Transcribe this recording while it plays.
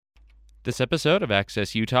This episode of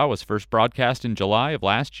Access Utah was first broadcast in July of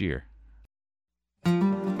last year.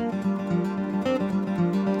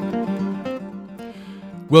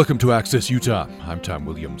 Welcome to Access Utah. I'm Tom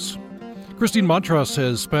Williams. Christine Montross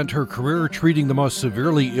has spent her career treating the most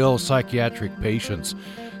severely ill psychiatric patients.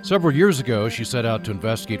 Several years ago, she set out to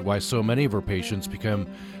investigate why so many of her patients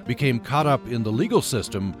became caught up in the legal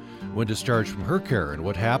system when discharged from her care and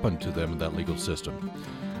what happened to them in that legal system.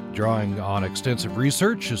 Drawing on extensive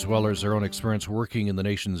research as well as her own experience working in the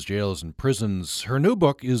nation's jails and prisons, her new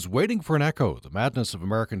book is Waiting for an Echo. The Madness of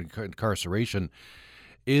American Incarceration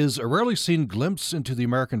is a rarely seen glimpse into the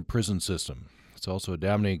American prison system. It's also a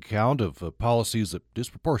damning account of policies that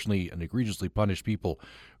disproportionately and egregiously punish people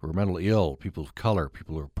who are mentally ill, people of color,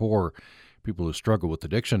 people who are poor, people who struggle with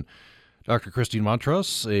addiction. Dr. Christine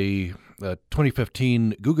Montross, a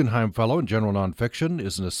 2015 Guggenheim Fellow in General Nonfiction,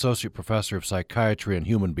 is an Associate Professor of Psychiatry and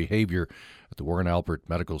Human Behavior at the Warren Alpert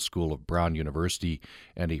Medical School of Brown University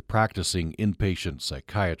and a practicing inpatient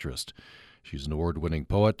psychiatrist. She's an award-winning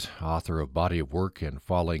poet, author of Body of Work and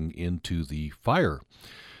Falling into the Fire.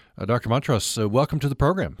 Dr. Montross, welcome to the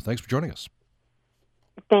program. Thanks for joining us.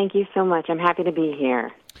 Thank you so much. I'm happy to be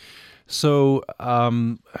here. So,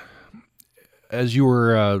 as you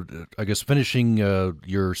were, finishing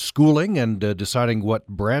your schooling and deciding what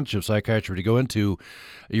branch of psychiatry to go into,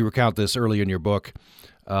 you recount this early in your book.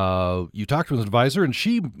 You talked with an advisor, and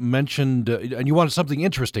she mentioned, and you wanted something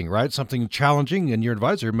interesting, right? Something challenging, and your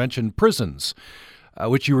advisor mentioned prisons,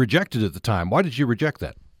 which you rejected at the time. Why did you reject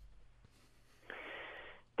that?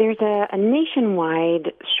 There's a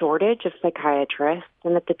nationwide shortage of psychiatrists,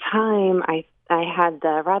 and at the time, I had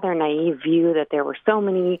the rather naive view that there were so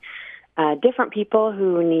many different people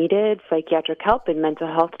who needed psychiatric help and mental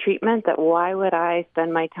health treatment that why would I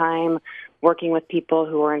spend my time working with people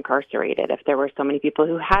who were incarcerated if there were so many people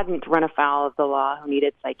who hadn't run afoul of the law who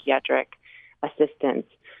needed psychiatric assistance.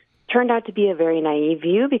 Turned out to be a very naive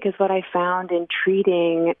view because what I found in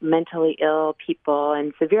treating mentally ill people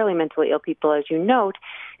and severely mentally ill people, as you note,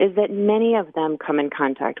 is that many of them come in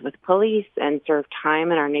contact with police and serve time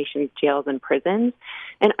in our nation's jails and prisons.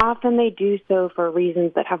 And often they do so for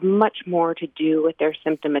reasons that have much more to do with their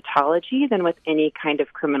symptomatology than with any kind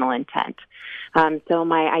of criminal intent. So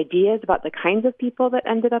my ideas about the kinds of people that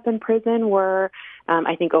ended up in prison were,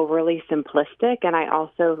 I think, overly simplistic. And I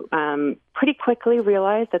also pretty quickly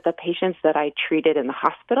realized that the patients that I treated in the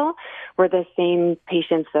hospital were the same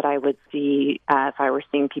patients that I would see if I were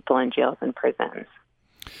seeing people in jails and prisons.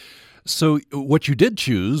 So what you did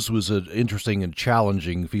choose was an interesting and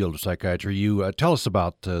challenging field of psychiatry. You tell us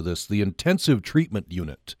about this, the intensive treatment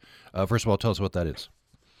unit. First of all, tell us what that is.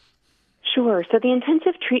 Sure. So the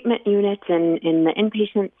intensive treatment units in the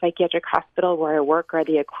inpatient psychiatric hospital where I work are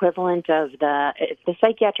the equivalent of the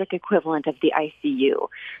psychiatric equivalent of the ICU.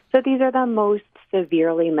 So these are the most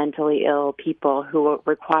severely mentally ill people who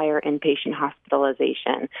require inpatient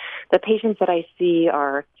hospitalization. The patients that I see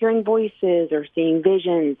are hearing voices or seeing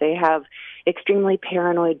visions. They have extremely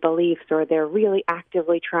paranoid beliefs, or they're really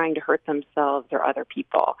actively trying to hurt themselves or other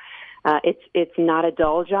people. It's not a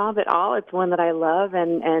dull job at all. It's one that I love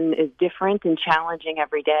and is different and challenging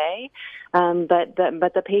every day. But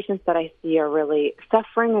the patients that I see are really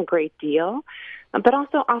suffering a great deal, but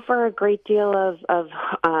also offer a great deal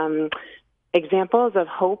of examples of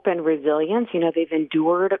hope and resilience. You know, they've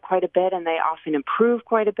endured quite a bit, and they often improve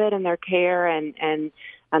quite a bit in their care, and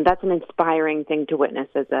that's an inspiring thing to witness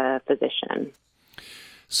as a physician.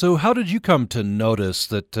 So how did you come to notice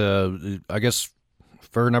that, I guess, a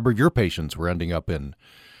fair number of your patients were ending up in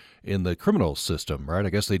the criminal system, right? I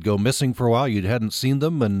guess they'd go missing for a while. You hadn't seen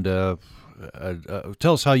them, and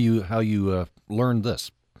tell us how you learned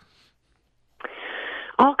this.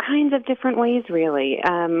 All kinds of different ways, really.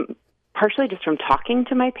 Partially just from talking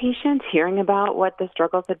to my patients, hearing about what the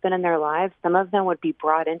struggles had been in their lives. Some of them would be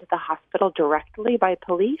brought into the hospital directly by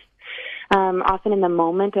police. Often in the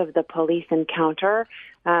moment of the police encounter,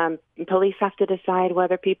 police have to decide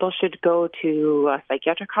whether people should go to a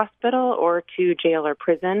psychiatric hospital or to jail or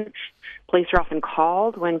prison. Police are often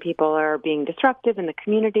called when people are being disruptive in the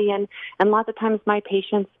community, and lots of times my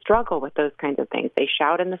patients struggle with those kinds of things. They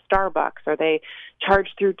shout in the Starbucks, or they charge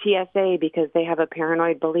through TSA because they have a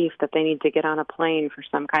paranoid belief that they need to get on a plane for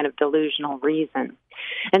some kind of delusional reason.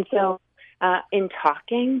 And so in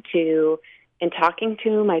talking to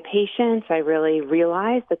my patients, I really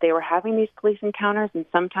realized that they were having these police encounters and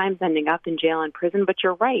sometimes ending up in jail and prison. But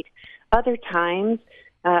you're right. Other times,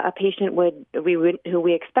 a patient who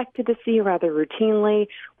we expected to see rather routinely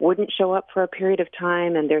wouldn't show up for a period of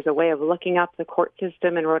time, and there's a way of looking up the court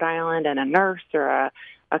system in Rhode Island, and a nurse or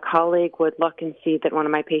a colleague would look and see that one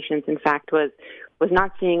of my patients, in fact, was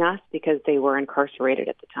not seeing us because they were incarcerated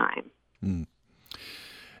at the time. Mm.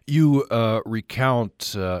 You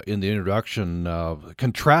recount in the introduction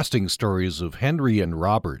contrasting stories of Henry and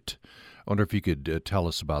Robert. I wonder if you could tell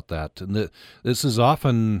us about that. And this is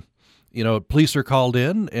often, police are called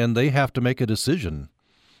in and they have to make a decision.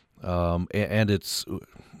 And it's a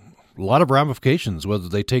lot of ramifications, whether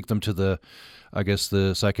they take them to the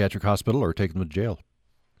psychiatric hospital or take them to jail.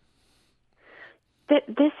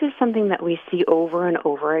 This is something that we see over and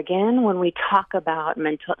over again when we talk about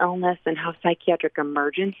mental illness and how psychiatric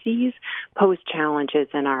emergencies pose challenges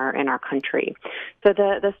in our country. So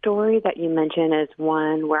the story that you mentioned is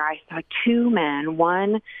one where I saw two men,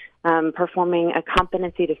 one performing a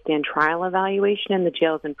competency to stand trial evaluation in the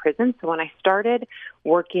jails and prisons. So when I started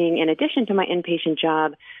working, in addition to my inpatient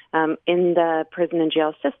job in the prison and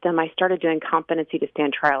jail system, I started doing competency to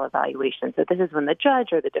stand trial evaluation. So this is when the judge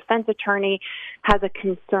or the defense attorney has a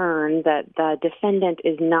concern that the defendant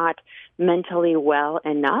is not mentally well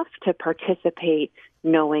enough to participate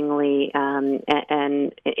knowingly and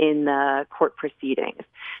in the court proceedings.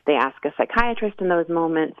 They ask a psychiatrist in those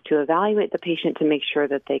moments to evaluate the patient to make sure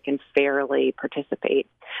that they can fairly participate.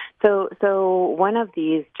 So one of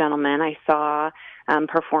these gentlemen I saw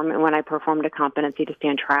when I performed a competency to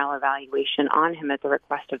stand trial evaluation on him at the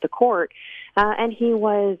request of the court, and he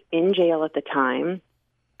was in jail at the time.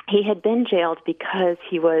 He had been jailed because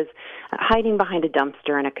he was hiding behind a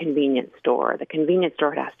dumpster in a convenience store. The convenience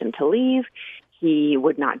store had asked him to leave. He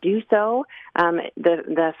would not do so.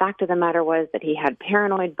 The fact of the matter was that he had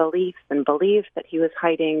paranoid beliefs and believed that he was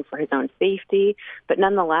hiding for his own safety. But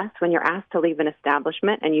nonetheless, when you're asked to leave an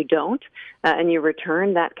establishment and you don't, and you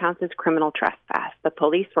return, that counts as criminal trespass. The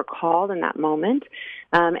police were called in that moment,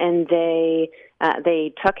 and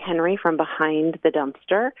they took Henry from behind the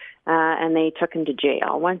dumpster, and they took him to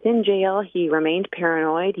jail. Once in jail, he remained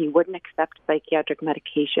paranoid. He wouldn't accept psychiatric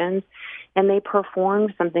medications, and they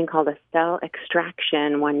performed something called a cell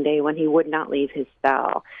extraction one day when he would not leave his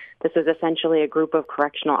cell. This was essentially a group of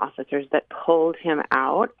correctional officers that pulled him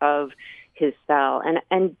out of his cell.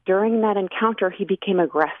 And during that encounter, he became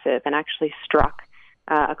aggressive and actually struck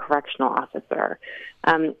a correctional officer.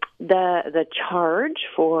 The charge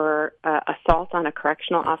for assault on a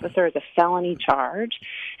correctional officer is a felony charge,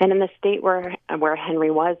 and in the state where Henry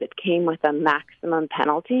was, it came with a maximum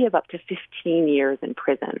penalty of up to 15 years in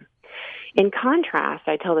prison. In contrast,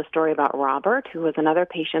 I tell the story about Robert, who was another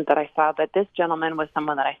patient that I saw, but this gentleman was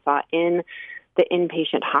someone that I saw in the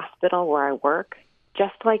inpatient hospital where I work.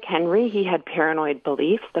 Just like Henry, he had paranoid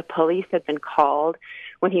beliefs. The police had been called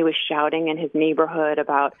when he was shouting in his neighborhood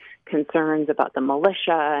about concerns about the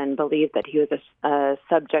militia and believed that he was a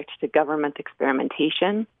subject to government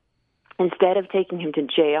experimentation. Instead of taking him to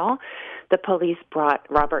jail, the police brought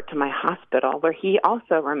Robert to my hospital, where he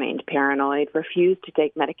also remained paranoid, refused to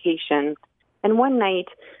take medication. And one night,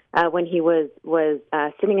 when he was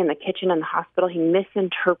sitting in the kitchen in the hospital, he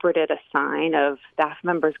misinterpreted a sign of staff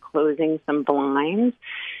members closing some blinds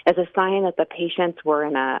as a sign that the patients were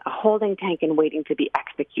in a holding tank and waiting to be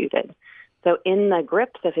executed. So in the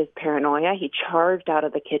grips of his paranoia, he charged out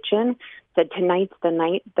of the kitchen, said, "Tonight's the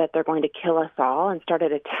night that they're going to kill us all," and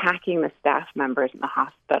started attacking the staff members in the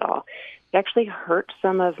hospital. He actually hurt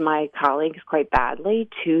some of my colleagues quite badly.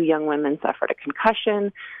 2 young women suffered a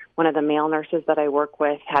concussion. One of the male nurses that I work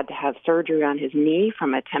with had to have surgery on his knee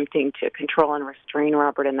from attempting to control and restrain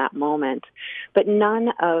Robert in that moment. But none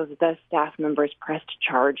of the staff members pressed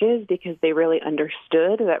charges because they really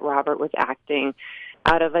understood that Robert was acting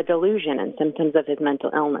out of a delusion and symptoms of his mental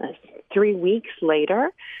illness. 3 weeks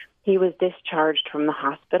later, he was discharged from the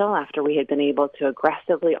hospital after we had been able to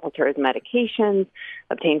aggressively alter his medications,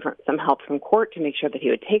 obtain some help from court to make sure that he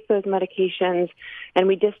would take those medications, and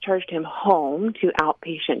we discharged him home to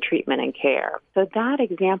outpatient treatment and care. So that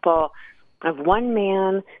example of one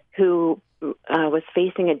man who was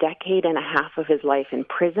facing a decade and a half of his life in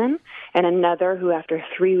prison, and another who, after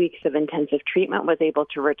 3 weeks of intensive treatment, was able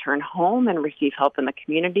to return home and receive help in the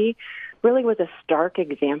community, really was a stark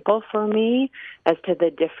example for me as to the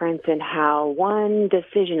difference in how one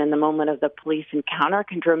decision in the moment of the police encounter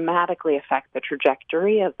can dramatically affect the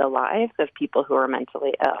trajectory of the lives of people who are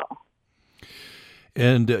mentally ill.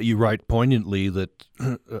 And you write poignantly that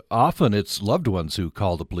often it's loved ones who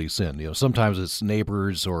call the police in. Sometimes it's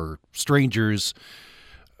neighbors or strangers,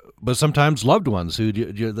 but sometimes loved ones who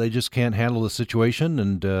they just can't handle the situation,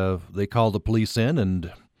 and they call the police in,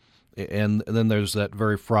 and then there's that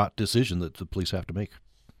very fraught decision that the police have to make.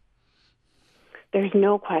 there's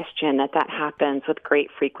no question that that happens with great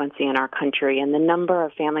frequency in our country. And the number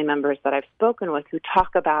of family members that I've spoken with who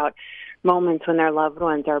talk about moments when their loved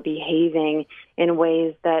ones are behaving in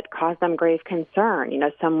ways that cause them grave concern.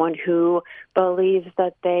 Someone who believes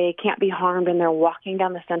that they can't be harmed and they're walking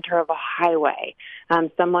down the center of a highway.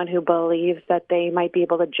 Someone who believes that they might be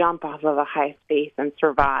able to jump off of a high space and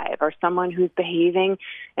survive. Or someone who's behaving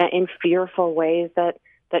in fearful ways that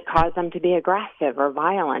cause them to be aggressive or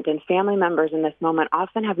violent. And family members in this moment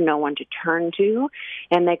often have no one to turn to,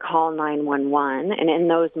 and they call 911. And in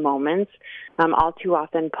those moments, all too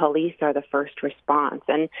often, police are the first response.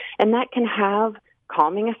 And that can have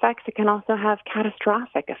calming effects. It can also have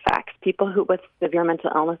catastrophic effects. People who with severe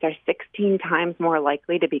mental illness are 16 times more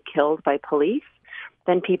likely to be killed by police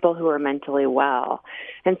than people who are mentally well.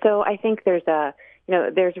 And so I think we're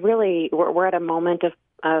at a moment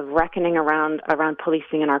of reckoning around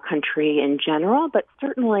policing in our country in general, but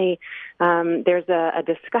certainly there's a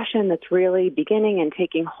discussion that's really beginning and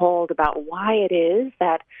taking hold about why it is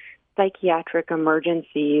that psychiatric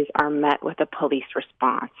emergencies are met with a police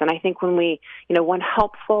response. And I think one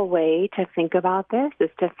helpful way to think about this is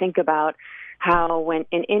to think about how when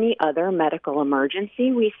in any other medical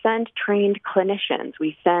emergency, we send trained clinicians.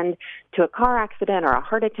 We send to a car accident or a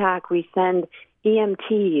heart attack, we send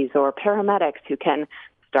EMTs or paramedics who can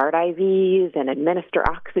start IVs and administer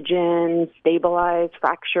oxygen, stabilize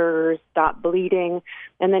fractures, stop bleeding,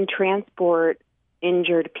 and then transport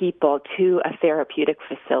injured people to a therapeutic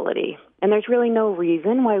facility. And there's really no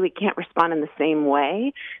reason why we can't respond in the same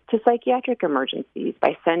way to psychiatric emergencies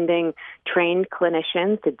by sending trained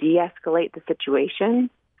clinicians to de-escalate the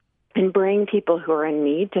situation and bring people who are in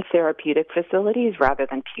need to therapeutic facilities rather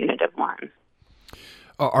than punitive ones.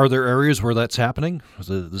 Are there areas where that's happening? Is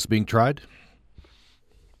this being tried?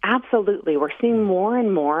 Absolutely. We're seeing more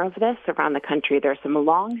and more of this around the country. There are some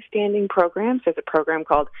long-standing programs. There's a program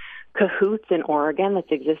called Cahoots in Oregon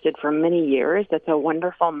that's existed for many years. That's a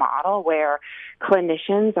wonderful model where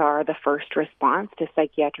clinicians are the first response to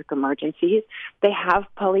psychiatric emergencies. They have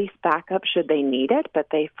police backup should they need it, but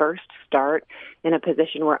they first start in a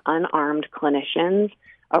position where unarmed clinicians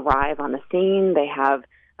arrive on the scene. They have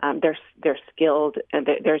they're skilled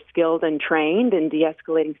and trained in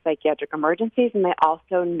de-escalating psychiatric emergencies, and they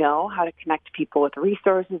also know how to connect people with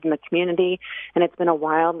resources in the community, and it's been a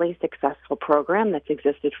wildly successful program that's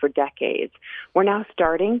existed for decades. We're now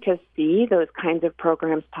starting to see those kinds of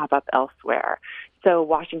programs pop up elsewhere. So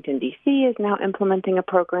Washington, D.C. is now implementing a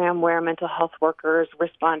program where mental health workers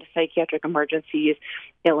respond to psychiatric emergencies.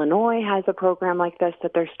 Illinois has a program like this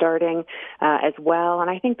that they're starting as well.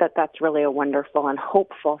 And I think that that's really a wonderful and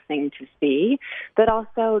hopeful thing to see that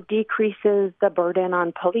also decreases the burden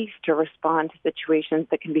on police to respond to situations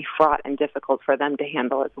that can be fraught and difficult for them to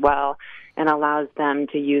handle as well, and allows them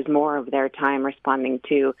to use more of their time responding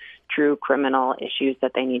to true criminal issues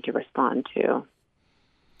that they need to respond to.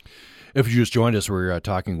 If you just joined us, we're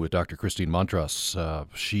talking with Dr. Christine Montross.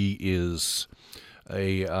 She is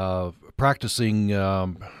a practicing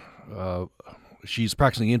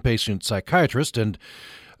inpatient psychiatrist and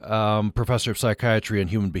professor of psychiatry and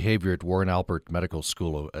human behavior at Warren Alpert Medical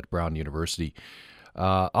School at Brown University.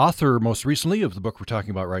 Author, most recently, of the book we're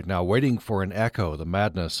talking about right now, Waiting for an Echo, The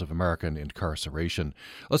Madness of American Incarceration.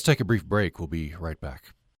 Let's take a brief break. We'll be right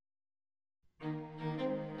back.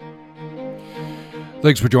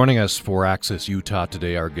 Thanks for joining us for Access Utah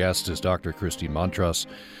today. Our guest is Dr. Christine Montross,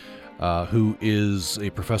 who is a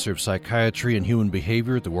professor of psychiatry and human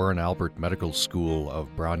behavior at the Warren Alpert Medical School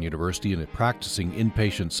of Brown University and a practicing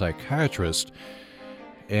inpatient psychiatrist.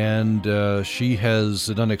 And she has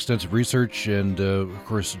done extensive research and, of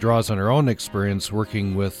course, draws on her own experience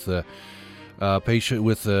working with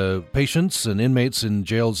patients and inmates in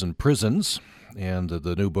jails and prisons. And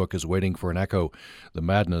the new book is Waiting for an Echo, The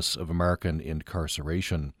Madness of American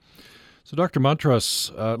Incarceration. So, Dr.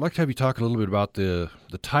 Montross, I'd like to have you talk a little bit about the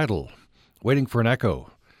title, Waiting for an Echo,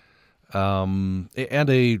 and just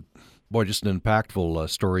an impactful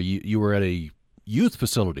story. You were at a youth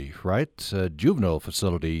facility, right, a juvenile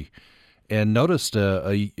facility, and noticed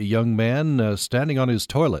a young man standing on his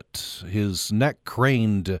toilet, his neck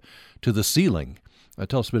craned to the ceiling.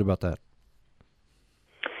 Tell us a bit about that.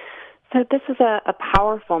 So this is a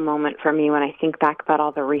powerful moment for me when I think back about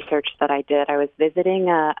all the research that I did. I was visiting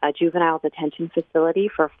a juvenile detention facility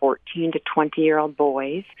for 14 to 20-year-old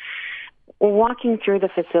boys. Walking through the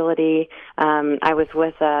facility, I was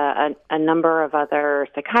with a number of other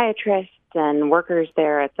psychiatrists and workers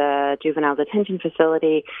there at the juvenile detention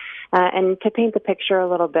facility. And to paint the picture a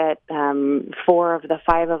little bit, 4 of the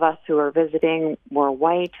 5 of us who were visiting were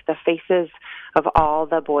white. The faces of all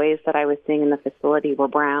the boys that I was seeing in the facility were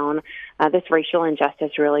brown. This racial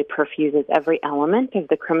injustice really perfuses every element of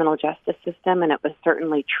the criminal justice system, and it was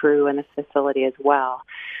certainly true in this facility as well.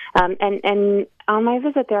 And on my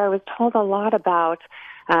visit there, I was told a lot about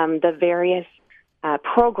the various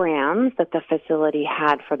programs that the facility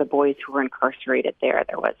had for the boys who were incarcerated there.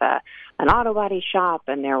 There was an auto body shop,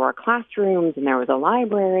 and there were classrooms, and there was a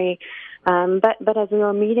library. But as we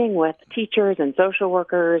were meeting with teachers and social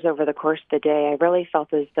workers over the course of the day, I really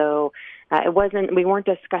felt as though we weren't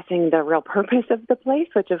discussing the real purpose of the place,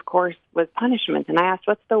 which of course was punishment. And I asked,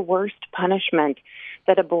 what's the worst punishment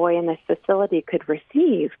that a boy in this facility could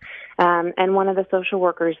receive? And one of the social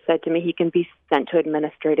workers said to me, he can be sent to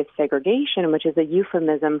administrative segregation, which is a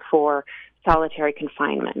euphemism for solitary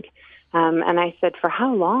confinement. And I said, for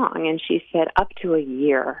how long? And she said, up to a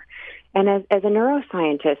year. And as a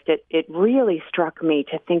neuroscientist, it really struck me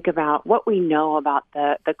to think about what we know about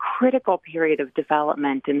the critical period of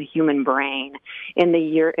development in the human brain in the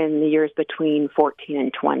years between 14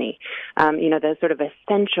 and 20. The sort of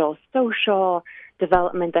essential social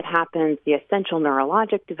development that happens, the essential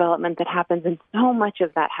neurologic development that happens, and so much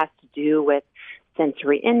of that has to do with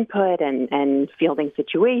sensory input and fielding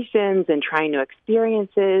situations and trying new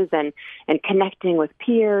experiences and connecting with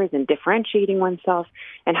peers and differentiating oneself,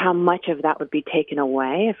 and how much of that would be taken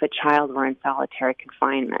away if a child were in solitary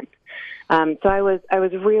confinement. So I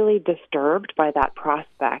was really disturbed by that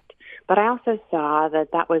prospect. But I also saw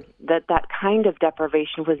that kind of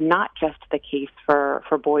deprivation was not just the case for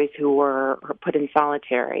boys who were put in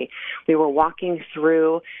solitary. We were walking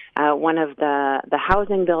through one of the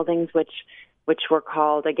housing buildings, which were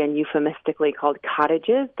called, again, euphemistically called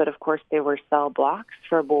cottages, but of course they were cell blocks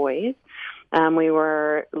for boys. We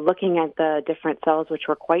were looking at the different cells, which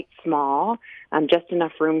were quite small, just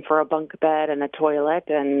enough room for a bunk bed and a toilet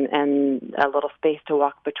and a little space to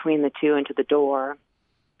walk between the two into the door.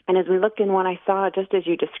 And as we looked in one, I saw, just as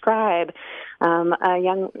you describe,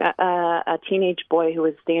 a teenage boy who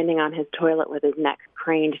was standing on his toilet with his neck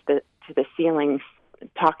craned to the ceiling,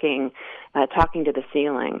 talking to the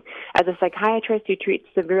ceiling. As a psychiatrist who treats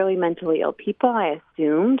severely mentally ill people, I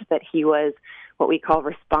assumed that he was what we call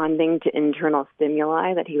responding to internal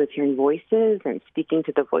stimuli, that he was hearing voices and speaking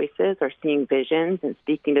to the voices, or seeing visions and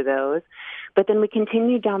speaking to those. But then we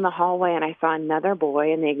continued down the hallway, and I saw another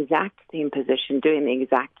boy in the exact same position doing the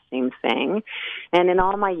exact same thing. And in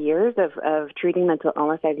all my years of treating mental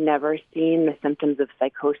illness, I've never seen the symptoms of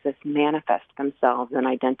psychosis manifest themselves in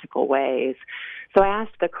identical ways. So I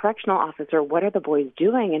asked the correctional officer, what are the boys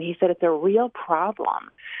doing? And he said it's a real problem.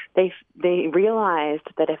 They realized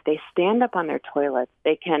that if they stand up on their toilets,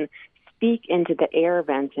 they can speak into the air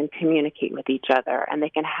vents and communicate with each other, and they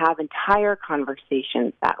can have entire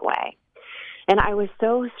conversations that way. And I was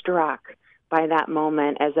so struck by that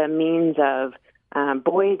moment as a means of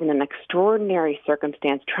boys in an extraordinary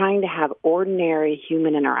circumstance trying to have ordinary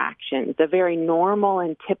human interactions, the very normal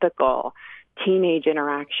and typical teenage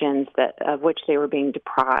interactions of which they were being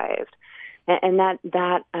deprived. And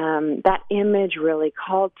that image really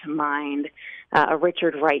called to mind a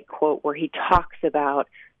Richard Wright quote where he talks about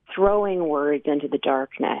throwing words into the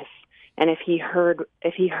darkness, and if he heard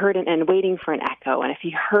and waiting for an echo, and if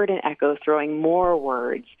he heard an echo, throwing more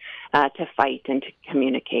words to fight and to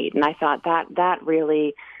communicate. And I thought that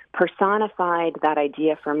really personified that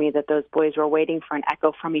idea for me, that those boys were waiting for an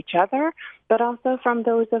echo from each other, but also from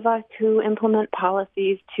those of us who implement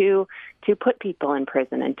policies to put people in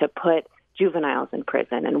prison and to put juveniles in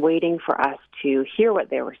prison, and waiting for us to hear what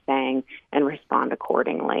they were saying and respond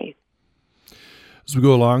accordingly. As we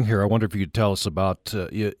go along here, I wonder if you could tell us about,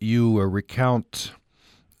 you recount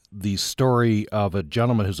the story of a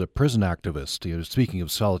gentleman who's a prison activist. Speaking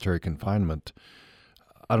of solitary confinement,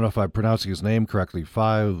 I don't know if I'm pronouncing his name correctly,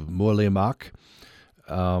 Five Mulimak.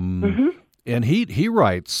 And he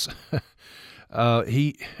writes,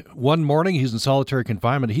 one morning he's in solitary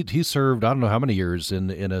confinement. He served, I don't know how many years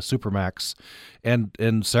in a supermax,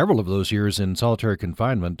 and several of those years in solitary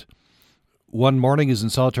confinement. One morning he's in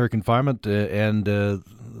solitary confinement, and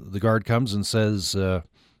the guard comes and says,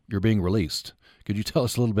 "You're being released." Could you tell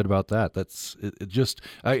us a little bit about that?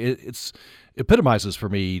 It epitomizes for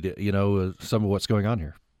me, some of what's going on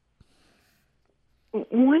here.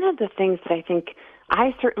 One of the things that I think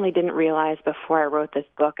I certainly didn't realize before I wrote this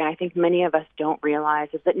book, and I think many of us don't realize,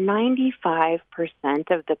 is that 95%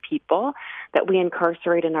 of the people that we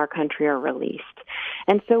incarcerate in our country are released.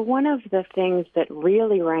 And so one of the things that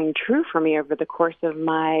really rang true for me over the course of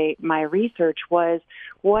my research was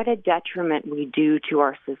what a detriment we do to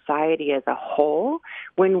our society as a whole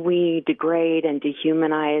when we degrade and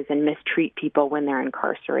dehumanize and mistreat people when they're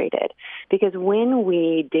incarcerated. Because when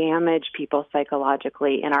we damage people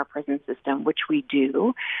psychologically in our prison system, which we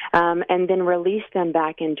do, and then release them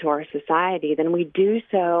back into our society, then we do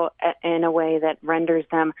so in a way that renders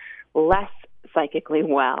them less psychically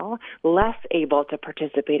well, less able to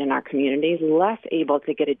participate in our communities, less able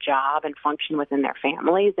to get a job and function within their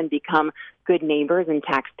families and become good neighbors and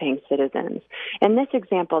tax-paying citizens. And this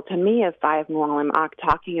example to me of Fayez Muallim Ak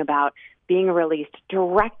talking about being released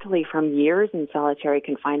directly from years in solitary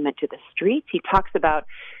confinement to the streets. He talks about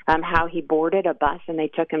how he boarded a bus and they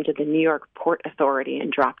took him to the New York Port Authority and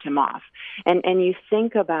dropped him off. And you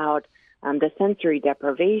think about the sensory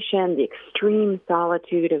deprivation, the extreme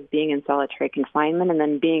solitude of being in solitary confinement, and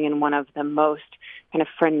then being in one of the most kind of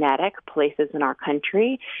frenetic places in our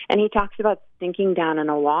country. And he talks about thinking down on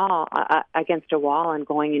a wall, against a wall, and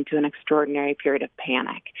going into an extraordinary period of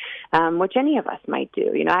panic, which any of us might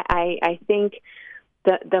do. You know, I think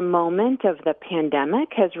the moment of the pandemic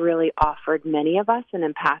has really offered many of us an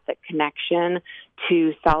empathic connection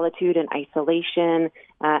to solitude and isolation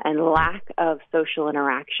and lack of social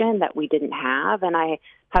interaction that we didn't have. And I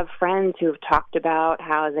have friends who have talked about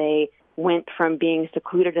how they went from being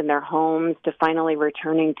secluded in their homes to finally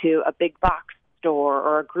returning to a big box store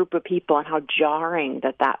or a group of people, and how jarring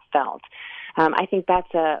that felt. I think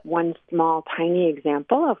that's one small, tiny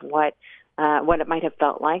example of what it might have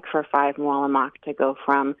felt like for Fayez Muallim Ak to go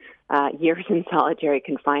from years in solitary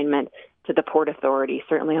confinement to the Port Authority.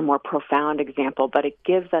 Certainly a more profound example, but it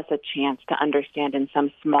gives us a chance to understand in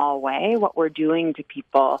some small way what we're doing to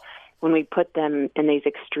people when we put them in these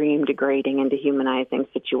extreme degrading and dehumanizing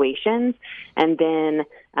situations, and then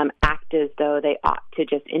act as though they ought to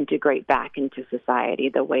just integrate back into society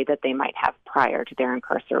the way that they might have prior to their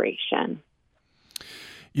incarceration.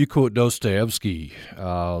 You quote Dostoevsky.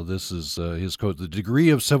 This is his quote: "The degree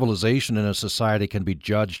of civilization in a society can be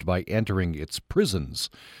judged by entering its prisons."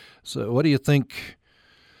 So what do you think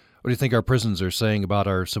our prisons are saying about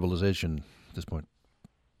our civilization at this point?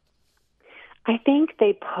 I think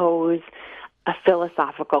they pose a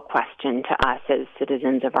philosophical question to us as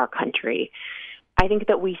citizens of our country. I think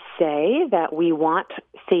that we say that we want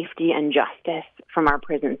safety and justice from our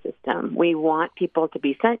prison system. We want people to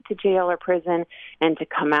be sent to jail or prison and to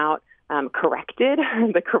come out corrected.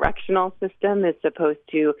 The correctional system is supposed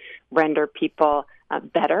to render people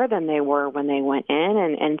better than they were when they went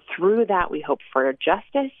in. And through that, we hope for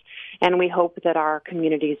justice, and we hope that our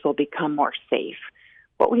communities will become more safe.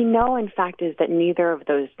 What we know, in fact, is that neither of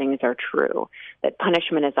those things are true, that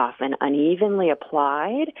punishment is often unevenly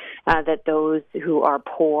applied, that those who are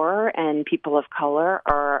poor and people of color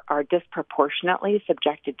are disproportionately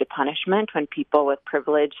subjected to punishment when people with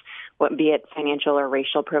privilege, be it financial or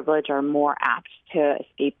racial privilege, are more apt to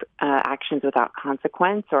escape actions without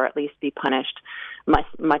consequence, or at least be punished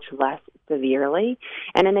much less severely.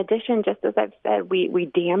 And in addition, just as I've said,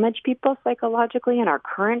 we damage people psychologically in our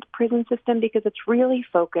current prison system because it's really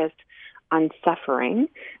focused on suffering.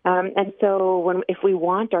 And so if we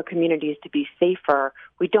want our communities to be safer,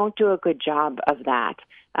 we don't do a good job of that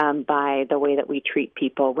by the way that we treat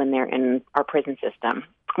people when they're in our prison system.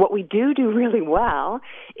 What we do really well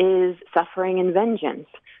is suffering and vengeance.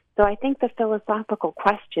 So I think the philosophical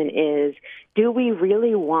question is, do we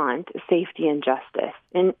really want safety and justice?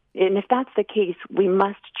 And if that's the case, we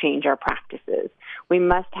must change our practices. We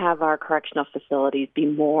must have our correctional facilities be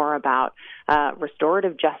more about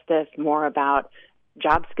restorative justice, more about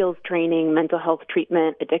job skills training, mental health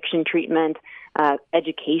treatment, addiction treatment,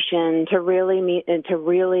 education, to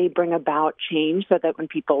really bring about change so that when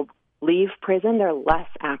people leave prison, they're less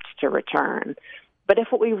apt to return. But if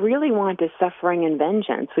what we really want is suffering and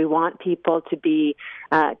vengeance, we want people to be,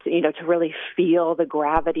 to really feel the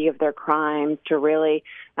gravity of their crimes, to really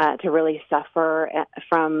suffer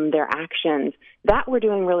from their actions, that we're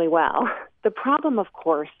doing really well. The problem, of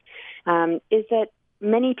course, is that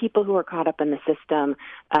many people who are caught up in the system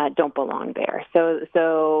don't belong there.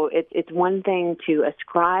 So it's one thing to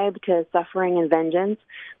ascribe to suffering and vengeance,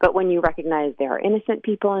 but when you recognize there are innocent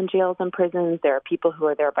people in jails and prisons, there are people who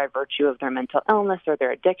are there by virtue of their mental illness or their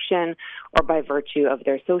addiction, or by virtue of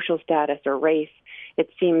their social status or race, it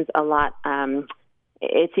seems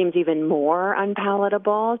it seems even more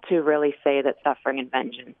unpalatable to really say that suffering and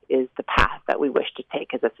vengeance is the path that we wish to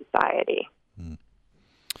take as a society.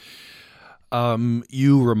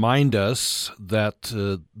 You remind us that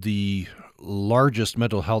the largest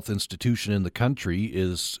mental health institution in the country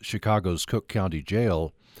is Chicago's Cook County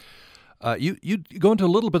Jail. You go into a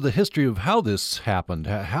little bit of the history of how this happened,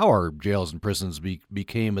 how our jails and prisons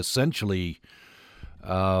became essentially,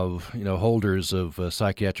 holders of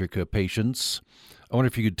psychiatric patients. I wonder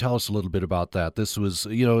if you could tell us a little bit about that. This was,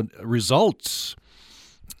 results,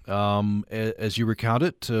 as you recount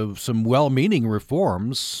it, some well-meaning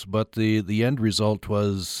reforms, but the end result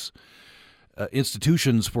was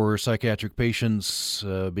institutions for psychiatric patients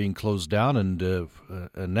being closed down, and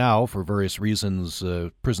now, for various reasons,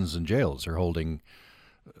 prisons and jails are holding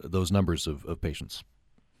those numbers of patients.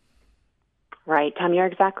 Right, Tom, you're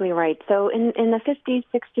exactly right. So in the 50s,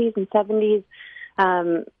 60s, and 70s,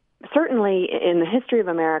 certainly in the history of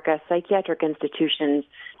America, psychiatric institutions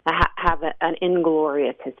have an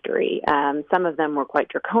inglorious history. Some of them were quite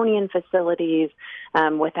draconian facilities.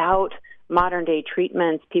 Without modern-day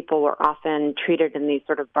treatments, people were often treated in these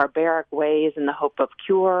sort of barbaric ways in the hope of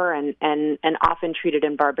cure, and often treated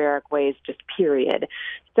in barbaric ways, just period.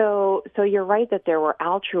 So you're right that there were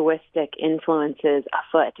altruistic influences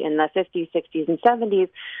afoot in the 50s, 60s, and 70s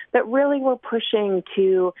that really were pushing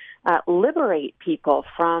to liberate people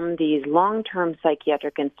from these long-term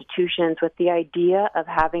psychiatric institutions with the idea of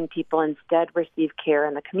having people instead receive care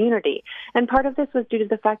in the community. And part of this was due to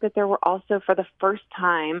the fact that there were also, for the first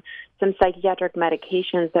time, some psychiatric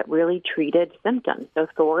medications that really treated symptoms. So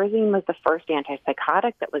Thorazine was the first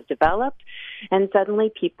antipsychotic that was developed, and suddenly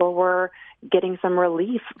people were getting some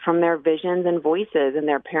relief from their visions and voices and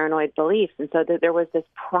their paranoid beliefs. And so there was this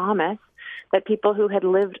promise that people who had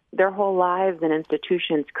lived their whole lives in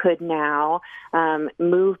institutions could now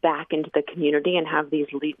move back into the community and have these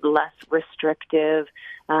less restrictive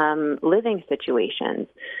living situations.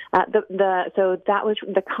 So that was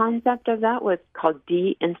the concept of that was called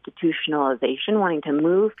deinstitutionalization, wanting to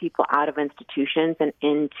move people out of institutions and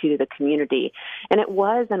into the community. And it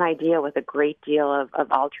was an idea with a great deal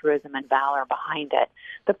of altruism and valor behind it.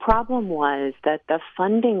 The problem was that the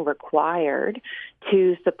funding required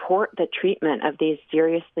to support the treatment of these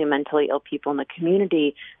seriously mentally ill people in the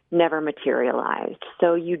community never materialized.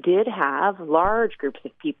 So you did have large groups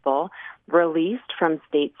of people released from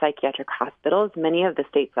state psychiatric hospitals. Many of the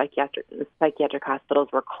state psychiatric hospitals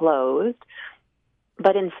were closed.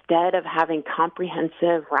 But instead of having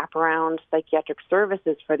comprehensive wraparound psychiatric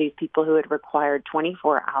services for these people who had required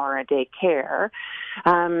 24-hour-a-day care,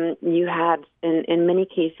 you had, in many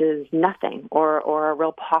cases, nothing or a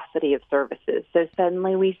real paucity of services. So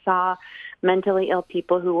suddenly we saw mentally ill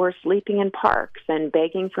people who were sleeping in parks and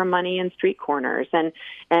begging for money in street corners and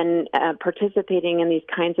participating in these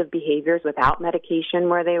kinds of behaviors without medication,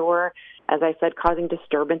 where they were, as I said, causing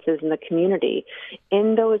disturbances in the community.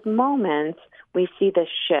 In those moments, we see the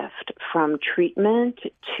shift from treatment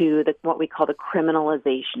to what we call the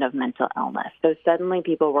criminalization of mental illness. So suddenly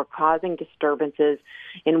people were causing disturbances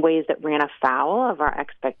in ways that ran afoul of our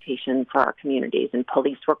expectations for our communities, and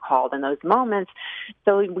police were called in those moments.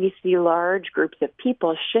 So we see large groups of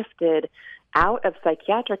people shifted out of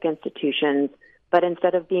psychiatric institutions, but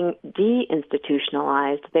instead of being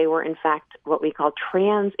deinstitutionalized, they were in fact what we call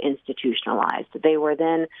trans-institutionalized. They were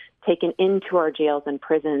then taken into our jails and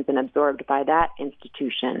prisons and absorbed by that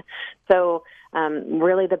institution. So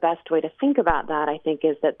really the best way to think about that, I think,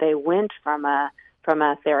 is that they went from a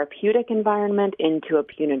therapeutic environment into a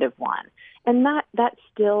punitive one. And that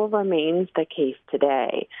still remains the case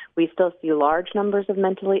today. We still see large numbers of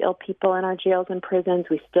mentally ill people in our jails and prisons.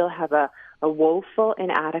 We still have a woeful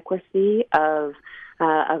inadequacy of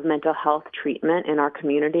mental health treatment in our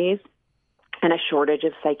communities, and a shortage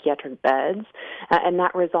of psychiatric beds. And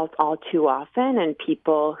that results all too often in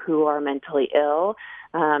people who are mentally ill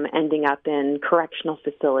ending up in correctional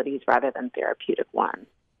facilities rather than therapeutic ones.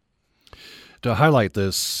 To highlight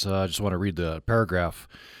this, I just want to read the paragraph.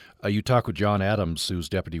 You talk with John Adams, who's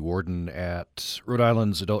deputy warden at Rhode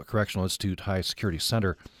Island's Adult Correctional Institute High Security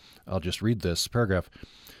Center. I'll just read this paragraph.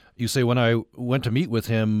 You say, when I went to meet with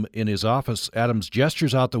him in his office, Adams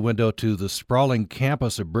gestures out the window to the sprawling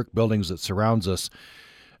campus of brick buildings that surrounds us.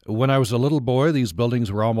 When I was a little boy, these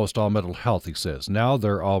buildings were almost all mental health, he says. Now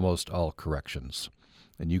they're almost all corrections.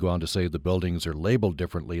 And you go on to say the buildings are labeled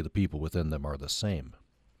differently. The people within them are the same.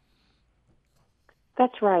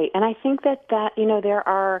 That's right. And I think that there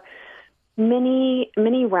are many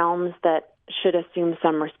realms that should assume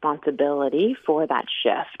some responsibility for that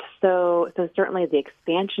shift. So certainly the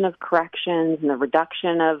expansion of corrections and the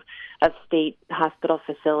reduction of state hospital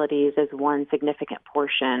facilities is one significant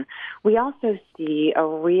portion. We also see a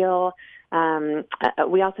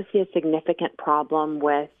significant problem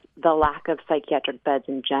with the lack of psychiatric beds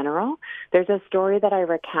in general. There's a story that I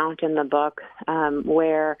recount in the book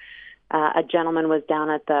where a gentleman was down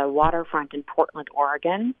at the waterfront in Portland,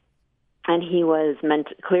 Oregon, and he was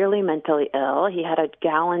clearly mentally ill. He had a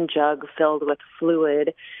gallon jug filled with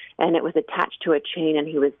fluid, and it was attached to a chain, and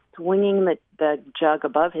he was swinging the jug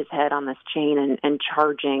above his head on this chain and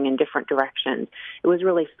charging in different directions. It was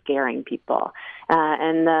really scaring people.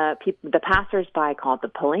 And the passersby called the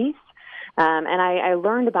police. And I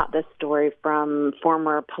learned about this story from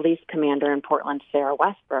former police commander in Portland, Sarah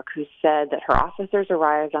Westbrook, who said that her officers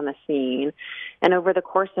arrived on the scene, and over the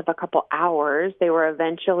course of a couple hours, they were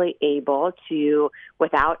eventually able to,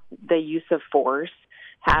 without the use of force,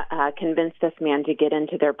 convince this man to get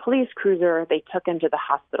into their police cruiser. They took him to the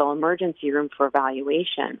hospital emergency room for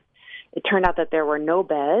evaluation. It turned out that there were no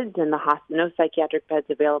beds in the no psychiatric beds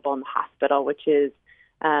available in the hospital, which is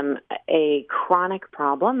a chronic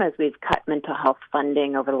problem as we've cut mental health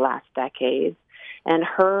funding over the last decade. And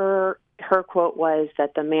her quote was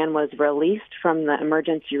that the man was released from the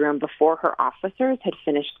emergency room before her officers had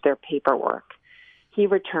finished their paperwork. He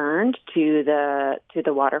returned to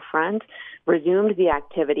the waterfront, resumed the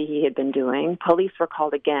activity he had been doing. Police were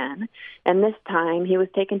called again, and this time he was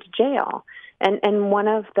taken to jail. And one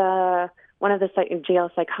of the jail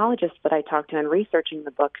psychologists that I talked to in researching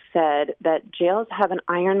the book said that jails have an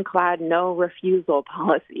ironclad no refusal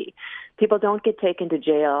policy. People don't get taken to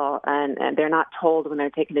jail, and they're not told when they're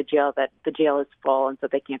taken to jail that the jail is full and so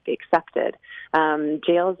they can't be accepted.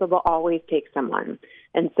 Jails will always take someone.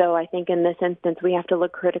 And so I think in this instance, we have to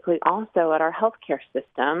look critically also at our healthcare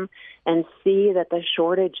system and see that the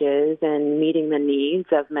shortages in meeting the needs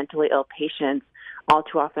of mentally ill patients all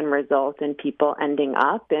too often result in people ending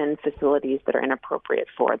up in facilities that are inappropriate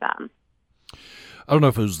for them. I don't know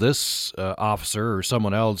if it was this officer or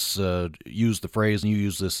someone else used the phrase, and you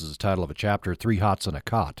use this as the title of a chapter, 3 hots and a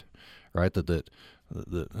cot, right? That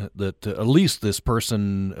at least this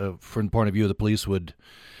person, from the point of view of the police, would,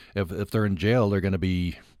 if they're in jail, they're going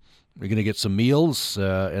to get some meals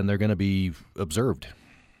and they're going to be observed.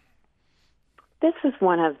 This was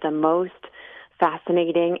one of the most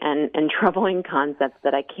fascinating and troubling concepts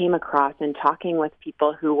that I came across in talking with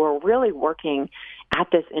people who were really working at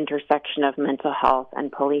this intersection of mental health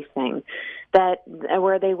and policing,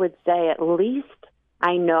 where they would say, at least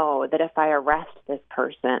I know that if I arrest this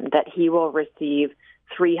person, that he will receive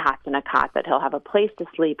 3 hots and a cot, that he'll have a place to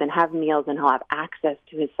sleep and have meals and he'll have access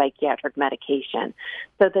to his psychiatric medication.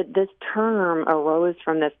 So that this term arose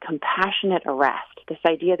from this compassionate arrest, this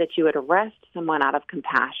idea that you would arrest someone out of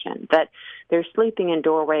compassion, that they're sleeping in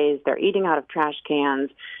doorways, they're eating out of trash cans,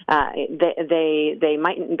 they're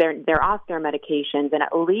off their medications, and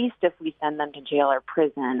at least if we send them to jail or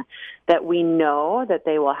prison, that we know that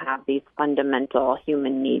they will have these fundamental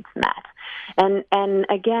human needs met. And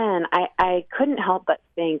again, I couldn't help but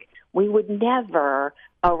think we would never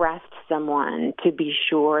arrest someone to be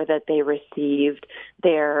sure that they received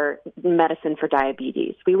their medicine for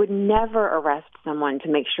diabetes. We would never arrest someone to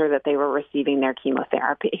make sure that they were receiving their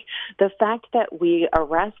chemotherapy. The fact that we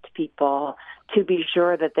arrest people to be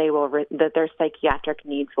sure that that their psychiatric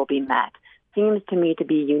needs will be met seems to me to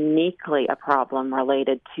be uniquely a problem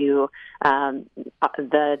related to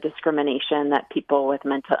the discrimination that people with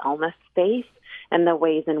mental illness face and the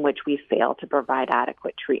ways in which we fail to provide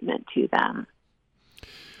adequate treatment to them.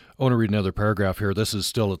 I want to read another paragraph here. This is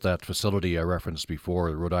still at that facility I referenced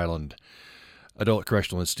before, the Rhode Island Adult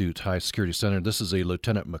Correctional Institute High Security Center. This is a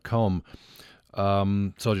Lieutenant McComb.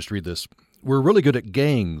 So I'll just read this. We're really good at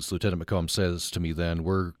gangs, Lieutenant McComb says to me then.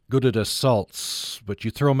 We're good at assaults, but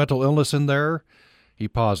you throw mental illness in there? He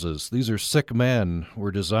pauses. These are sick men.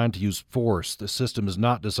 We're designed to use force. The system is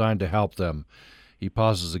not designed to help them. He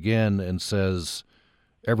pauses again and says,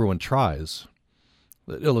 everyone tries.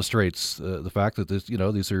 That illustrates the fact that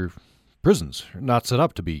these are prisons, not set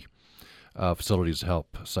up to be facilities to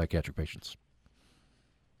help psychiatric patients.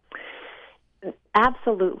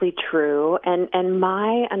 Absolutely true. And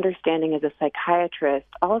my understanding as a psychiatrist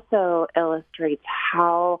also illustrates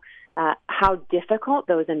how difficult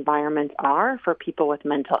those environments are for people with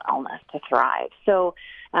mental illness to thrive. So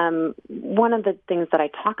one of the things that I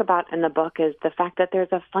talk about in the book is the fact that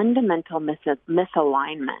there's a fundamental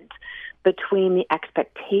misalignment between the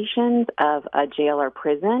expectations of a jail or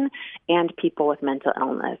prison and people with mental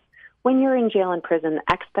illness. When you're in jail and prison,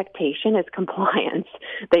 the expectation is compliance.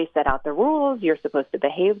 They set out the rules. You're supposed to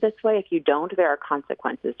behave this way. If you don't, there are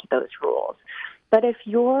consequences to those rules. But if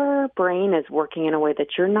your brain is working in a way that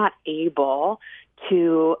you're not able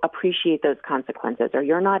to appreciate those consequences, or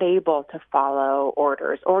you're not able to follow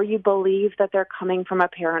orders, or you believe that they're coming from a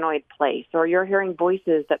paranoid place, or you're hearing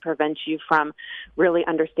voices that prevent you from really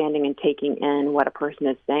understanding and taking in what a person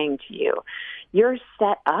is saying to you. You're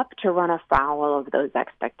set up to run afoul of those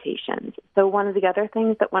expectations. So one of the other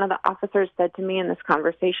things that one of the officers said to me in this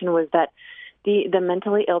conversation was that the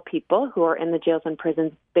mentally ill people who are in the jails and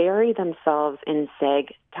prisons bury themselves in seg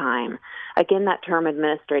time. Again, that term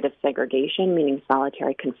administrative segregation, meaning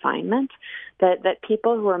solitary confinement, that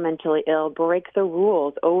people who are mentally ill break the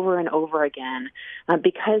rules over and over again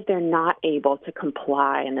because they're not able to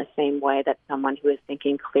comply in the same way that someone who is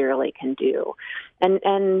thinking clearly can do.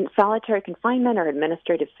 And solitary confinement or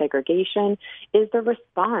administrative segregation is the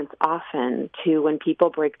response often to when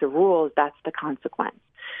people break the rules, that's the consequence.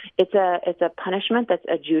 It's a punishment that's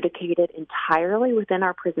adjudicated entirely within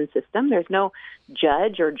our prison system. There's no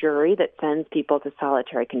judge or jury that sends people to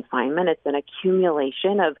solitary confinement. It's an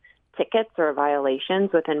accumulation of tickets or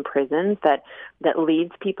violations within prisons that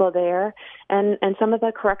leads people there. And some of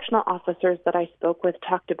the correctional officers that I spoke with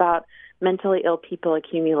talked about mentally ill people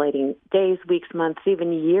accumulating days, weeks, months,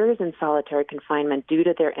 even years in solitary confinement due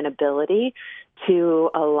to their inability to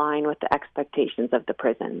align with the expectations of the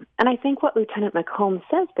prison. And I think what Lieutenant McComb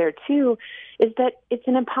says there, too, is that it's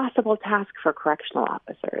an impossible task for correctional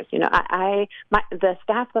officers. You know, the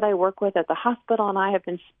staff that I work with at the hospital and I have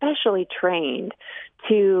been specially trained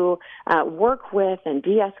to work with and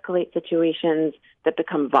de-escalate situations that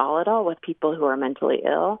become volatile with people who are mentally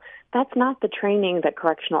ill. That's not the training that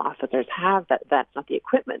correctional officers have. That's not the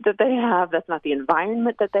equipment that they have. That's not the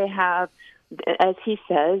environment that they have. As he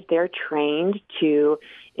says, they're trained to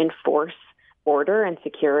enforce order and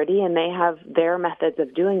security, and they have their methods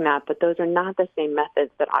of doing that, but those are not the same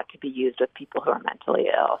methods that ought to be used with people who are mentally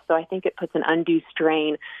ill. So I think it puts an undue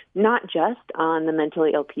strain not just on the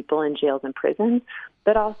mentally ill people in jails and prisons,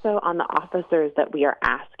 but also on the officers that we are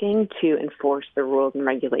asking to enforce the rules and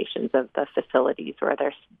regulations of the facilities where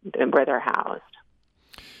they're housed.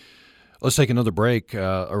 Let's take another break.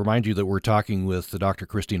 I'll remind you that we're talking with Dr.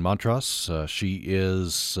 Christine Montross. She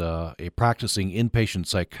is a practicing inpatient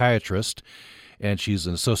psychiatrist, and she's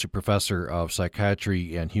an associate professor of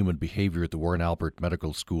psychiatry and human behavior at the Warren Albert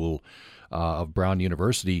Medical School of Brown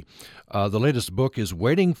University. The latest book is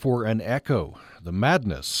Waiting for an Echo, The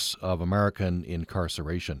Madness of American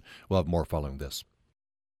Incarceration. We'll have more following this.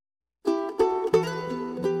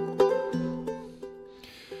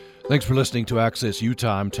 Thanks for listening to Access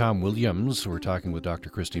Utah. I'm Tom Williams. We're talking with Dr.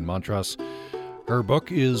 Christine Montross. Her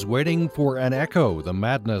book is Waiting for an Echo, The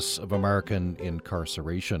Madness of American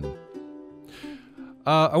Incarceration.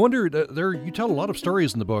 I wonder, you tell a lot of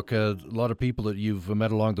stories in the book, a lot of people that you've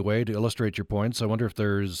met along the way to illustrate your points. I wonder if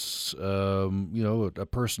there's, a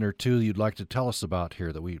person or two you'd like to tell us about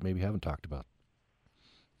here that we maybe haven't talked about.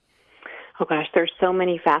 Oh, gosh, there's so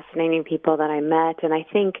many fascinating people that I met, and I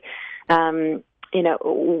think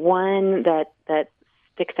one that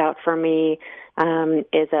sticks out for me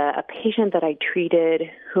is a patient that I treated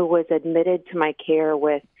who was admitted to my care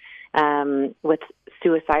with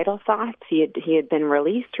suicidal thoughts. He had been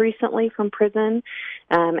released recently from prison,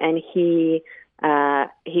 and he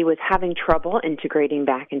was having trouble integrating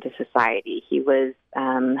back into society. He was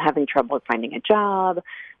having trouble finding a job,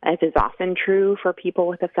 as is often true for people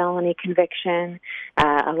with a felony conviction.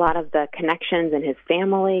 A lot of the connections in his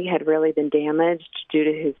family had really been damaged due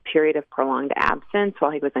to his period of prolonged absence while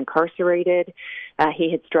he was incarcerated. He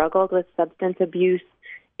had struggled with substance abuse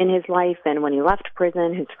in his life, and when he left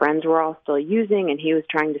prison, his friends were all still using, and he was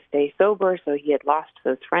trying to stay sober, so he had lost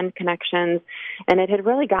those friend connections, and it had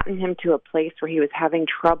really gotten him to a place where he was having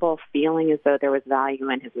trouble feeling as though there was value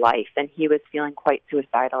in his life, and he was feeling quite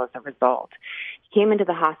suicidal as a result. He came into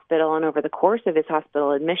the hospital, and over the course of his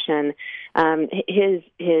hospital admission,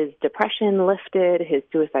 his depression lifted, his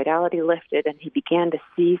suicidality lifted, and he began to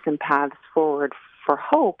see some paths forward for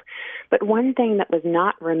hope. But one thing that was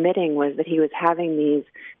not remitting was that he was having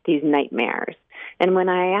these nightmares. And when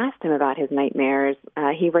I asked him about his nightmares,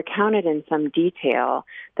 he recounted in some detail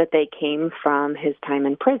that they came from his time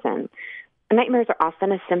in prison. Nightmares are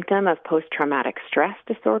often a symptom of post-traumatic stress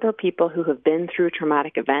disorder. People who have been through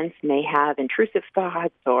traumatic events may have intrusive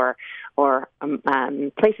thoughts or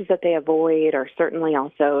places that they avoid, or certainly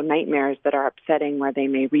also nightmares that are upsetting where they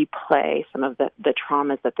may replay some of the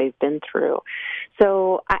traumas that they've been through.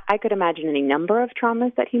 So I could imagine any number of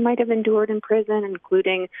traumas that he might have endured in prison,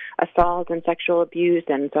 including assault and sexual abuse.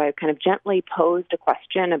 And so I kind of gently posed a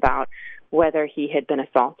question about whether he had been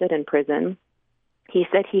assaulted in prison. He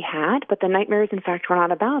said he had, but the nightmares, in fact, were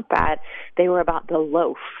not about that. They were about the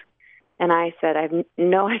loaf. And I said, I have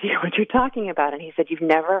no idea what you're talking about. And he said, you've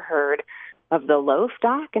never heard of the loaf,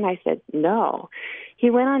 Doc? And I said, no. He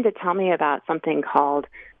went on to tell me about something called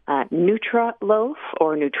Nutri-Loaf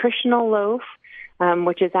or nutritional loaf,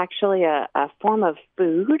 which is actually a form of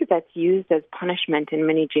food that's used as punishment in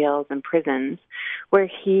many jails and prisons, where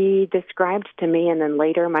he described to me, and then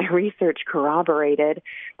later my research corroborated,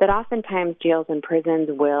 that oftentimes jails and prisons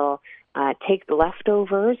will take the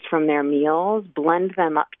leftovers from their meals, blend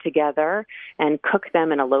them up together, and cook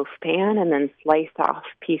them in a loaf pan, and then slice off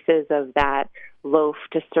pieces of that loaf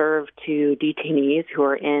to serve to detainees who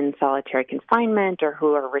are in solitary confinement or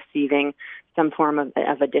who are receiving some form of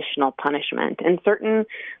additional punishment. In certain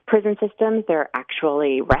prison systems, there are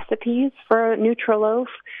actually recipes for Nutri-Loaf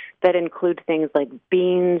that include things like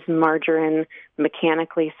beans, margarine,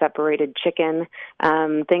 mechanically separated chicken,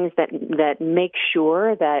 things that make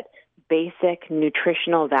sure that basic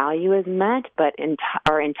nutritional value is met, but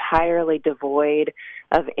are entirely devoid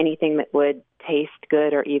of anything that would taste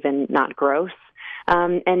good or even not gross.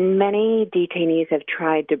 And many detainees have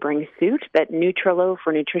tried to bring suit that Nutri-Loaf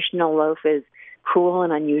or nutritional loaf is cruel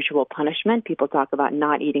and unusual punishment. People talk about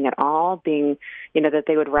not eating at all, being, that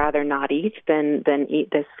they would rather not eat than eat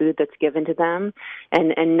this food that's given to them.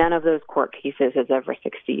 And none of those court cases has ever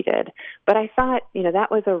succeeded. But I thought,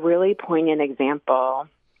 that was a really poignant example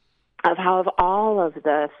of how, of all of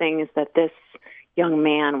the things that this young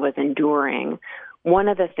man was enduring, one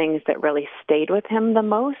of the things that really stayed with him the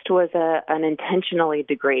most was an intentionally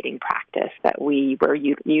degrading practice that we were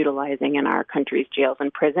utilizing in our country's jails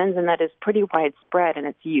and prisons, and that is pretty widespread in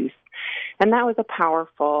its use. And that was a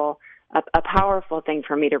powerful thing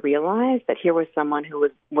for me to realize, that here was someone who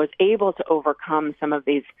was able to overcome some of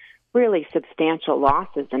these really substantial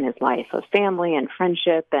losses in his life of family and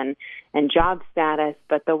friendship and job status.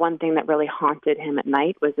 But the one thing that really haunted him at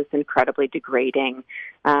night was this incredibly degrading,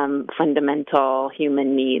 fundamental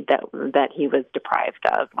human need that he was deprived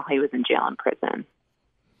of while he was in jail and prison.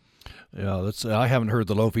 Yeah, I haven't heard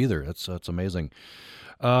the loaf either. That's amazing.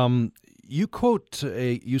 You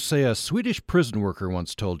say a Swedish prison worker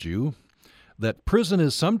once told you that prison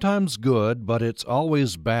is sometimes good, but it's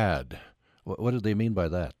always bad. What did they mean by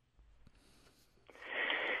that?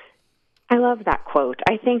 I love that quote.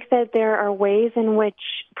 I think that there are ways in which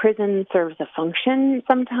prison serves a function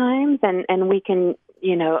sometimes, and we can,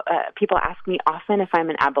 people ask me often if I'm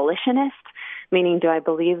an abolitionist, meaning do I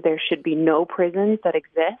believe there should be no prisons that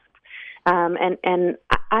exist? And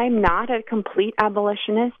I'm not a complete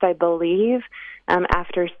abolitionist. I believe,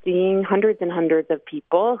 after seeing hundreds and hundreds of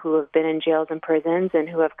people who have been in jails and prisons and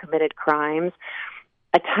who have committed crimes,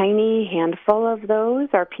 a tiny handful of those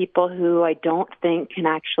are people who I don't think can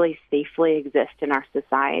actually safely exist in our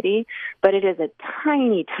society, but it is a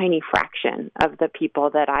tiny, tiny fraction of the people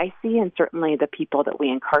that I see, and certainly the people that we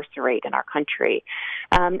incarcerate in our country.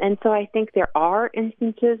 And so I think there are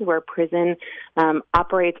instances where prison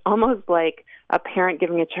operates almost like a parent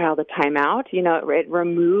giving a child a timeout. It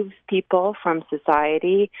removes people from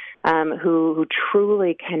society who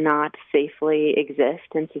truly cannot safely exist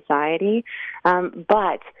in society.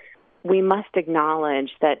 But we must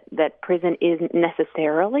acknowledge that prison isn't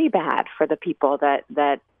necessarily bad for the people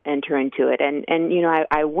that enter into it. And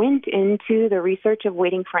I went into the research of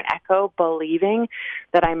Waiting for an Echo believing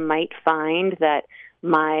that I might find that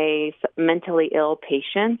my mentally ill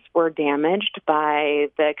patients were damaged by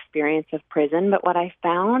the experience of prison. But what I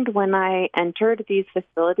found when I entered these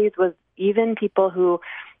facilities was even people who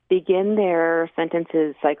begin their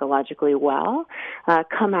sentences psychologically well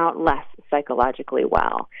come out less psychologically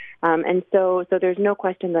well. And so there's no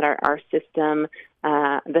question that our system,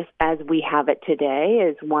 as we have it today,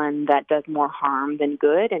 is one that does more harm than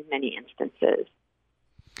good in many instances.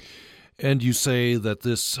 And you say that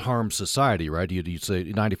this harms society, right? You say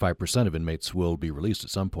 95% of inmates will be released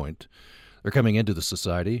at some point. They're coming into the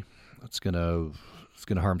society. It's going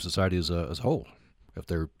to harm society as a whole if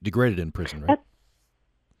they're degraded in prison, right?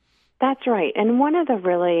 That's right. And one of the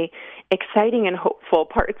really exciting and hopeful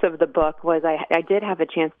parts of the book was I did have a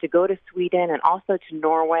chance to go to Sweden and also to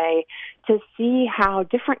Norway to see how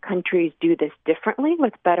different countries do this differently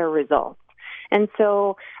with better results. And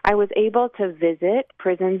so I was able to visit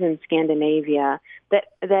prisons in Scandinavia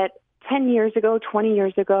that 10 years ago, 20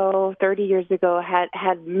 years ago, 30 years ago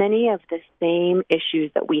had many of the same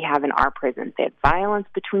issues that we have in our prisons. They had violence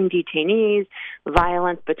between detainees,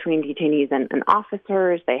 violence between detainees and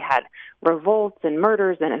officers. They had revolts and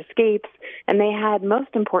murders and escapes. And they had, most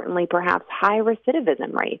importantly, perhaps high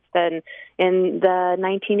recidivism rates. And in the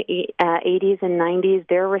 1980s and 90s,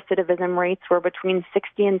 their recidivism rates were between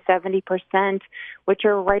 60 and 70%, which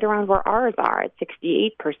are right around where ours are at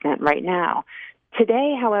 68% right now.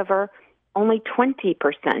 Today, however, only 20%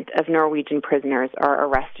 of Norwegian prisoners are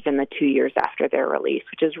arrested in the 2 years after their release,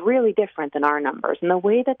 which is really different than our numbers. And the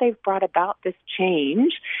way that they've brought about this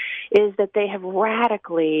change is that they have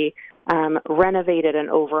radically renovated and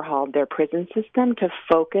overhauled their prison system to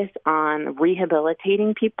focus on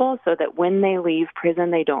rehabilitating people so that when they leave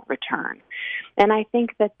prison, they don't return. And I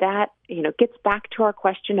think that gets back to our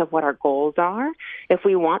question of what our goals are. If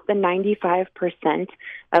we want the 95%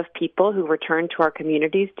 of people who return to our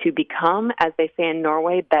communities to become, as they say in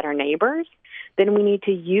Norway, better neighbors, then we need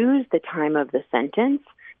to use the time of the sentence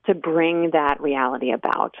to bring that reality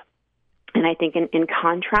about. And I think in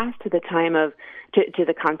contrast to the time of to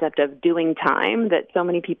the concept of doing time that so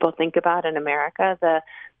many people think about in America,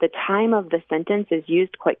 the time of the sentence is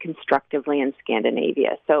used quite constructively in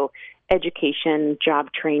Scandinavia. So education,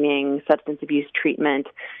 job training, substance abuse treatment,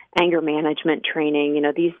 anger management training,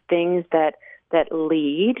 these things that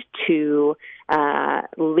lead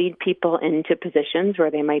people into positions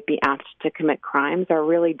where they might be apt to commit crimes are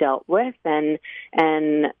really dealt with and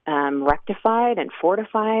rectified and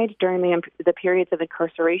fortified during the periods of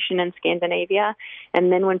incarceration in Scandinavia.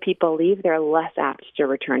 And then when people leave, they're less apt to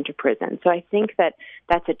return to prison. So I think that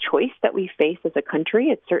that's a choice that we face as a country.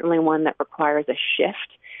 It's certainly one that requires a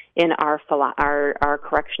shift in our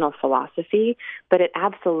correctional philosophy, but it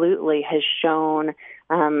absolutely has shown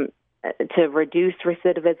to reduce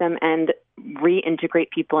recidivism and reintegrate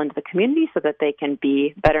people into the community so that they can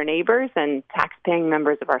be better neighbors and tax-paying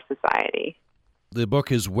members of our society. The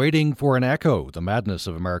book is Waiting for an Echo, The Madness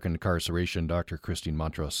of American Incarceration. Dr. Christine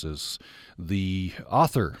Montross is the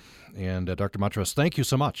author. And Dr. Montross, thank you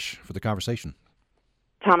so much for the conversation.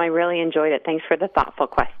 Tom, I really enjoyed it. Thanks for the thoughtful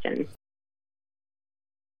questions.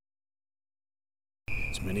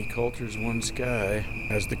 It's many cultures, one sky.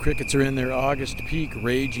 As the crickets are in their August peak,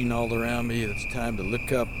 raging all around me, it's time to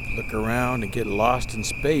look up, look around, and get lost in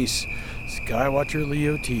space. Skywatcher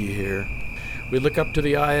Leo T here. We look up to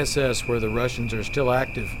the ISS, where the Russians are still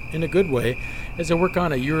active, in a good way, as they work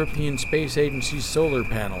on a European Space Agency solar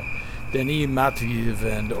panel. Denis Matveev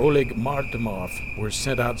and Oleg Martimov were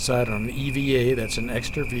sent outside on an EVA, that's an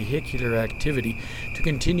extravehicular activity, to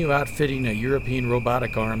continue outfitting a European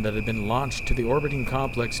robotic arm that had been launched to the orbiting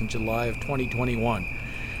complex in July of 2021.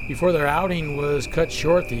 Before their outing was cut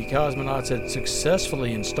short, the cosmonauts had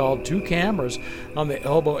successfully installed 2 cameras on the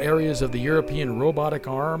elbow areas of the European robotic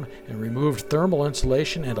arm and removed thermal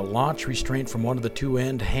insulation and a launch restraint from one of the 2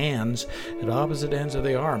 end hands at opposite ends of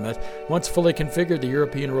the arm. Once fully configured, the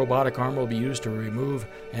European robotic arm will be used to remove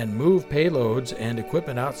and move payloads and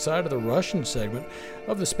equipment outside of the Russian segment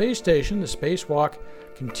of the space station. The spacewalk,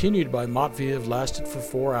 continued by Matveev, lasted for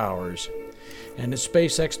 4 hours. And in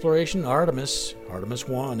space exploration, Artemis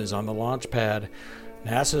 1 is on the launch pad.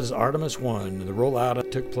 NASA's Artemis 1. The rollout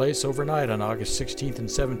took place overnight on August 16th and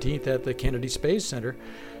 17th at the Kennedy Space Center.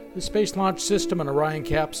 The Space Launch System and Orion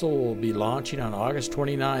capsule will be launching on August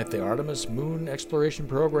 29th. The Artemis Moon Exploration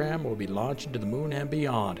Program will be launching to the moon and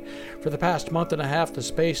beyond. For the past month and a half, the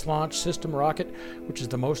Space Launch System rocket, which is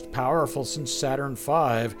the most powerful since Saturn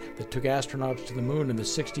V that took astronauts to the moon in the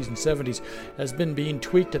 60s and 70s, has been being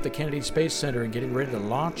tweaked at the Kennedy Space Center and getting ready to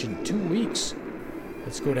launch in 2 weeks.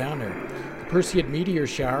 Let's go down there. The Perseid meteor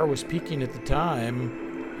shower was peaking at the time,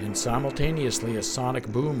 and simultaneously a sonic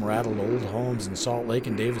boom rattled old homes in Salt Lake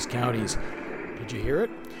and Davis counties. Did you hear it?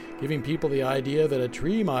 Giving people the idea that a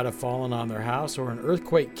tree might have fallen on their house or an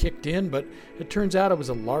earthquake kicked in, but it turns out it was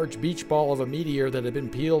a large beach ball of a meteor that had been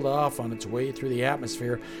peeled off on its way through the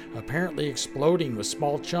atmosphere, apparently exploding with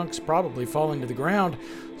small chunks probably falling to the ground.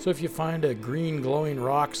 So if you find a green glowing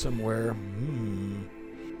rock somewhere,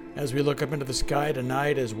 As we look up into the sky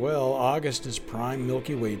tonight as well, August is prime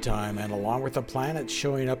Milky Way time, and along with the planets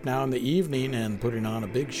showing up now in the evening and putting on a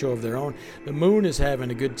big show of their own, the moon is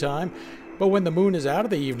having a good time. But when the moon is out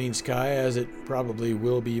of the evening sky, as it probably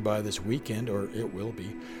will be by this weekend, or it will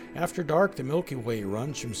be, after dark the Milky Way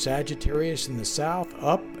runs from Sagittarius in the south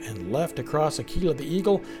up and left across Aquila the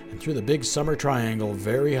Eagle and through the big summer triangle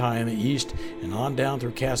very high in the east and on down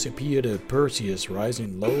through Cassiopeia to Perseus,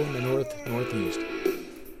 rising low in the northeast.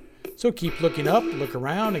 So keep looking up, look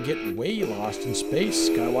around, and get way lost in space.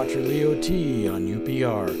 Skywatcher Leo T on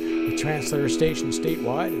UPR, with translator stations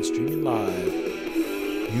statewide and streaming live.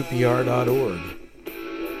 UPR.org.